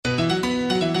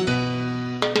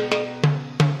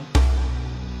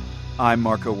I'm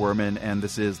Marco Werman, and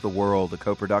this is The World, a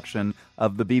co-production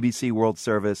of the BBC World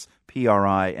Service,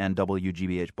 PRI, and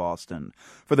WGBH Boston.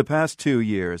 For the past 2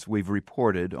 years, we've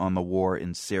reported on the war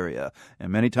in Syria,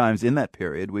 and many times in that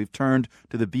period, we've turned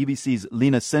to the BBC's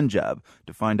Lina Sinjab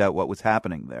to find out what was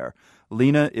happening there.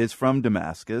 Lina is from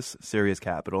Damascus, Syria's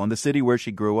capital, and the city where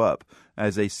she grew up.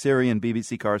 As a Syrian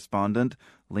BBC correspondent,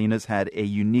 Lina's had a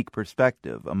unique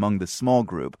perspective among the small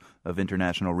group of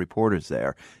international reporters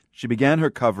there. She began her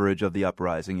coverage of the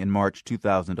uprising in March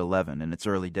 2011, in its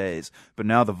early days, but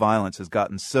now the violence has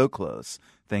gotten so close,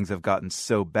 things have gotten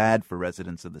so bad for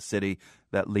residents of the city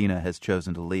that Lina has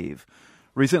chosen to leave.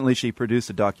 Recently, she produced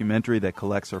a documentary that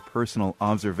collects her personal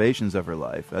observations of her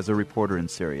life as a reporter in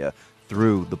Syria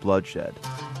through the bloodshed.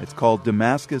 It's called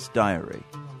Damascus Diary.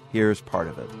 Here's part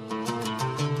of it.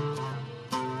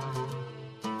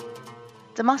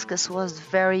 Damascus was a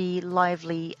very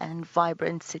lively and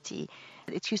vibrant city.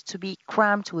 It used to be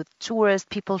crammed with tourists,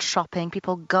 people shopping,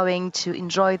 people going to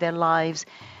enjoy their lives.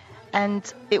 And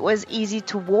it was easy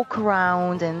to walk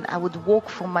around, and I would walk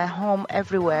from my home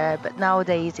everywhere. But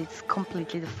nowadays, it's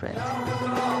completely different.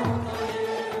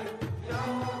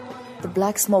 The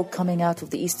black smoke coming out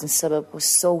of the eastern suburb was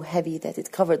so heavy that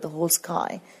it covered the whole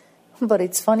sky. But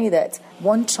it's funny that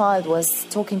one child was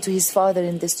talking to his father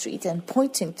in the street and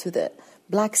pointing to the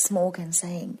black smoke and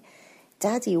saying,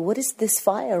 "Daddy, what is this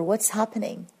fire? What's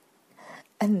happening?"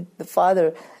 And the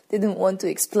father didn't want to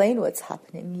explain what's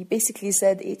happening. He basically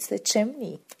said, "It's a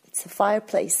chimney, it's a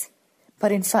fireplace."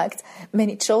 But in fact,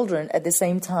 many children at the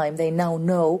same time, they now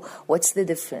know what's the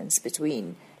difference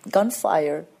between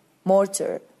gunfire,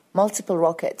 mortar, multiple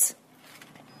rockets.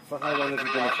 We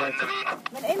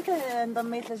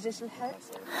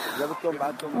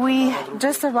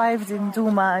just arrived in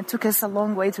Douma. It took us a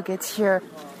long way to get here.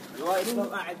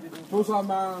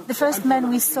 The first men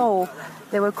we saw,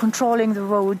 they were controlling the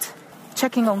road,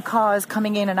 checking on cars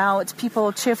coming in and out,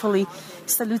 people cheerfully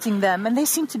saluting them, and they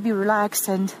seem to be relaxed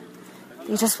and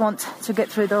they just want to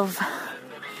get rid of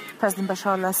President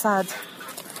Bashar al-Assad.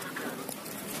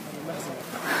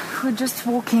 We're just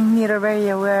walking near an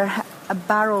area where a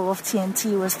barrel of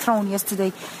TNT was thrown yesterday.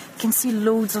 You can see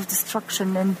loads of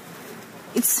destruction, and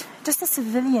it's just a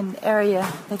civilian area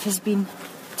that has been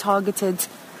targeted.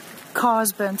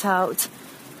 Cars burnt out,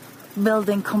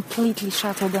 building completely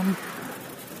shattered and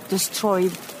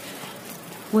destroyed,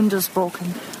 windows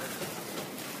broken.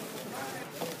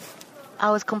 I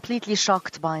was completely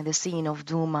shocked by the scene of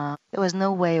Douma. There was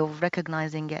no way of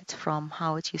recognizing it from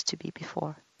how it used to be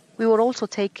before. We were also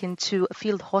taken to a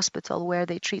field hospital where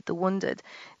they treat the wounded.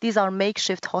 These are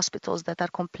makeshift hospitals that are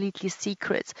completely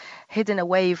secret, hidden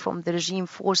away from the regime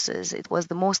forces. It was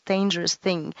the most dangerous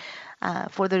thing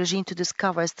for the regime to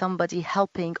discover somebody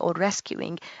helping or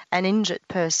rescuing an injured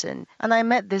person. And I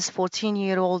met this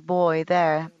 14-year-old boy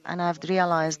there, and I've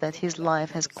realized that his life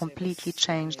has completely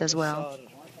changed as well.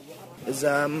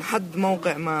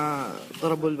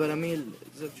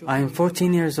 I am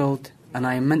 14 years old. And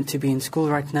I am meant to be in school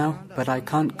right now, but I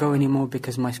can't go anymore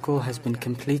because my school has been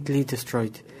completely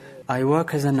destroyed. I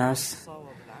work as a nurse.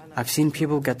 I've seen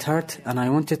people get hurt, and I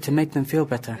wanted to make them feel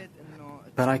better.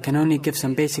 But I can only give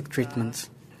some basic treatments.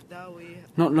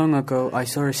 Not long ago, I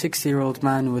saw a 60-year-old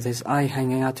man with his eye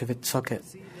hanging out of its socket.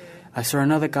 I saw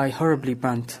another guy horribly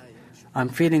burnt. I'm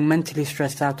feeling mentally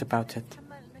stressed out about it.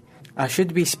 I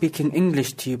should be speaking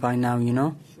English to you by now, you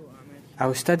know. I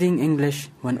was studying English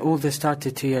when all this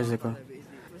started 2 years ago.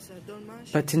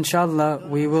 But inshallah,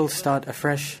 we will start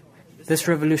afresh. This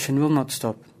revolution will not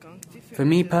stop. For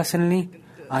me personally,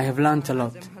 I have learnt a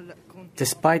lot.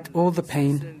 Despite all the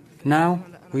pain, now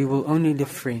we will only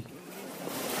live free.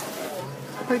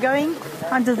 We're going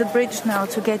under the bridge now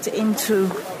to get into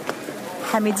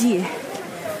Hamidiyeh,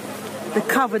 the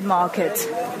covered market,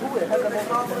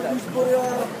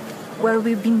 where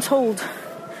we've been told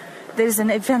there's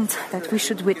an event that we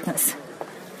should witness.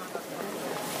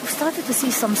 We've started to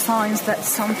see some signs that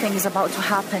something is about to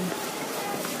happen.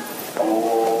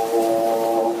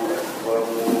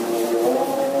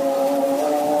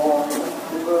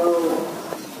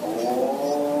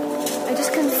 I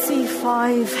just can see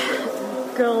 5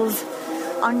 girls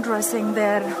undressing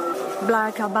their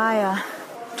black abaya,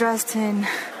 dressed in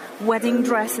wedding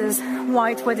dresses,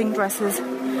 white wedding dresses,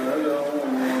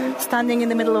 standing in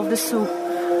the middle of the souk,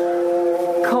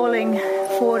 calling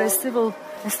for a civil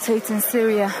state in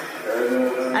Syria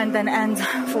and an end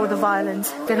for the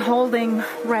violence. They're holding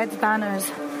red banners,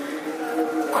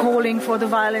 calling for the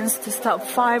violence to stop.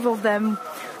 5 of them,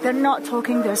 they're not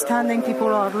talking, they're standing.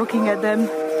 People are looking at them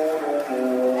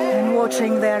and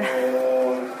watching their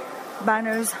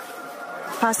banners.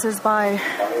 Passers-by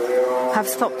have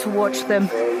stopped to watch them.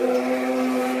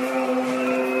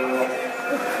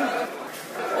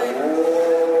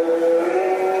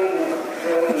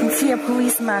 I can see a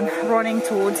policeman running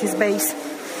towards his base,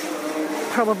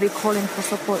 probably calling for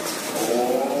support.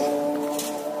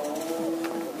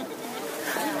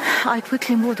 I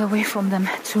quickly moved away from them,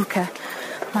 took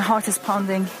my heart is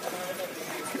pounding.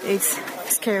 It's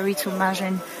scary to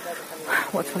imagine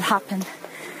what will happen.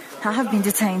 I have been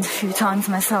detained a few times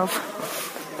myself,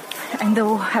 and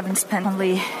though having spent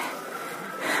only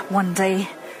one day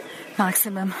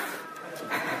maximum,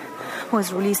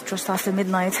 was released just after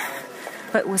midnight,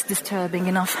 but was disturbing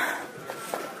enough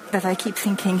that I keep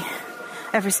thinking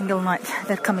every single night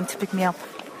they're coming to pick me up.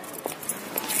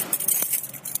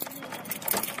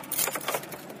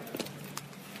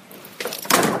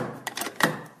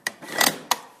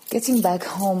 Getting back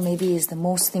home maybe is the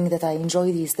most thing that I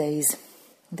enjoy these days.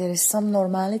 There is some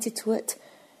normality to it.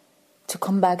 To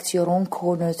come back to your own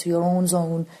corner, to your own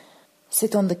zone,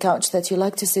 sit on the couch that you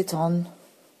like to sit on,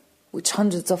 with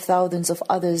hundreds of thousands of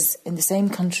others in the same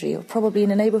country, or probably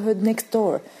in a neighborhood next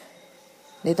door.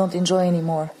 They don't enjoy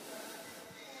anymore.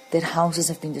 Their houses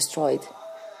have been destroyed.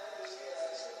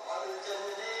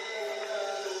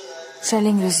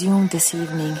 Shelling resumed this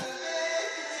evening.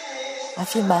 I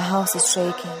feel my house is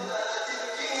shaking.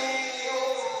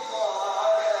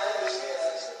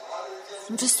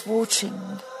 I'm just watching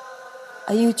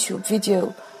a YouTube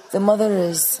video. The mother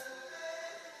is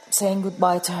saying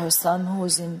goodbye to her son who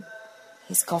is in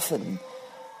his coffin.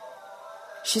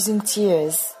 She's in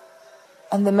tears.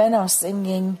 And the men are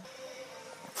singing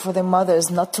for their mothers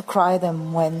not to cry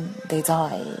them when they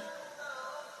die,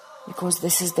 because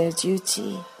this is their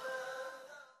duty.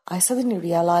 I suddenly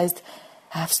realized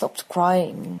I have stopped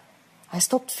crying. I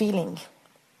stopped feeling.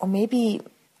 Or maybe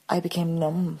I became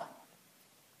numb.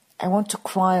 I want to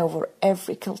cry over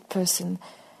every killed person.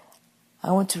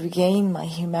 I want to regain my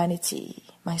humanity,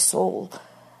 my soul.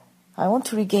 I want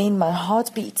to regain my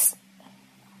heartbeats.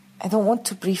 I don't want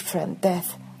to befriend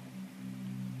death.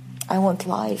 I want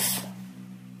life.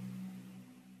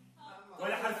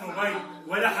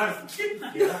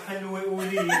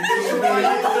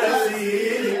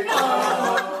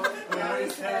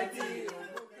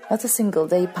 Not a single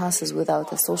day passes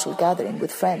without a social gathering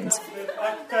with friends.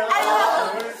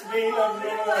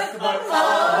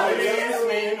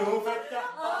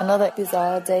 Another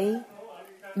bizarre day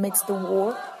amidst the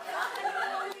war.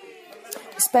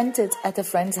 Spent it at a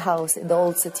friend's house in the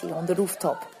old city on the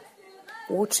rooftop,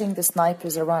 watching the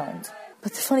snipers around.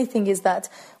 But the funny thing is that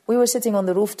we were sitting on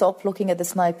the rooftop looking at the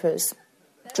snipers,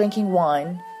 drinking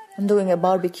wine and doing a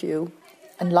barbecue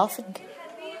and laughing.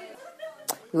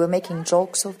 We were making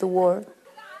jokes of the war.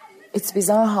 It's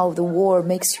bizarre how the war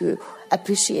makes you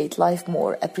appreciate life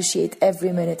more, appreciate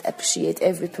every minute, appreciate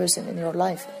every person in your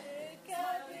life.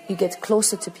 You get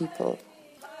closer to people.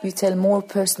 You tell more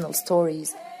personal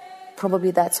stories.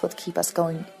 Probably that's what keeps us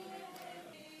going.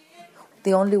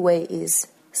 The only way is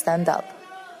stand up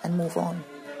and move on.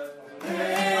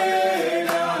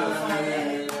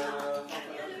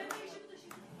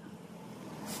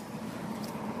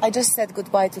 I just said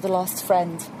goodbye to the last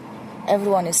friend.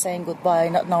 Everyone is saying goodbye,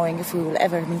 not knowing if we will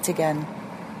ever meet again.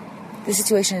 The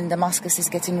situation in Damascus is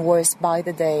getting worse by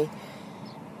the day.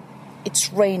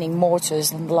 It's raining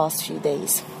mortars in the last few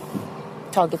days,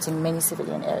 targeting many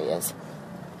civilian areas.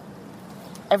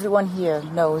 Everyone here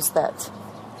knows that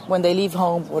when they leave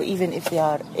home, or even if they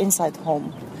are inside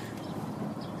home,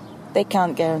 they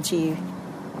can't guarantee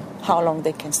how long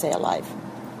they can stay alive.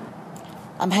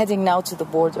 I'm heading now to the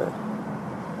border.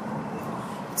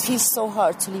 It feels so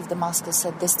hard to leave Damascus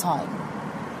at this time.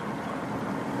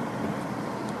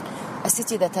 A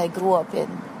city that I grew up in,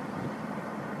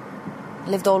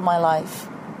 lived all my life.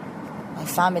 My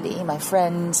family, my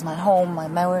friends, my home, my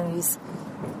memories.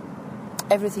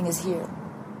 Everything is here.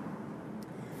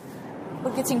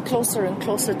 We're getting closer and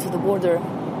closer to the border.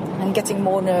 I'm getting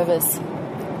more nervous.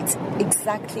 It's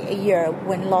exactly a year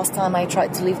when last time I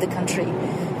tried to leave the country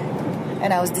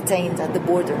and I was detained at the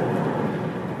border.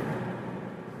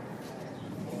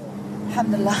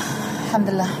 Alhamdulillah,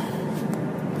 alhamdulillah.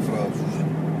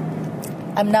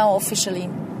 I'm now officially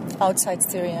outside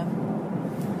Syria.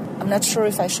 I'm not sure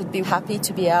if I should be happy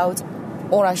to be out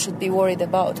or I should be worried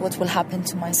about what will happen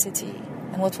to my city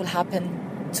and what will happen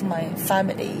to my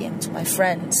family and to my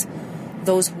friends,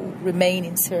 those who remain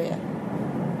in Syria.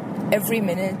 Every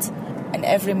minute and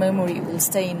every memory will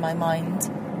stay in my mind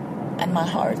and my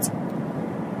heart.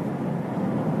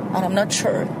 And I'm not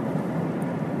sure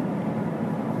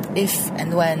if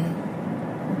and when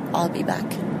I'll be back.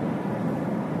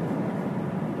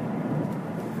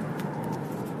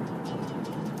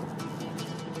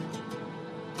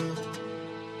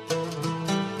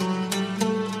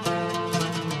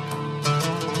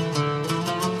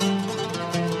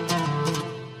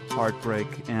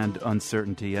 heartbreak and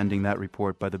uncertainty, ending that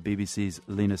report by the BBC's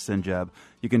Lina Sinjab.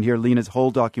 You can hear Lina's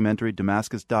whole documentary,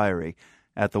 Damascus Diary,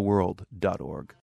 at theworld.org.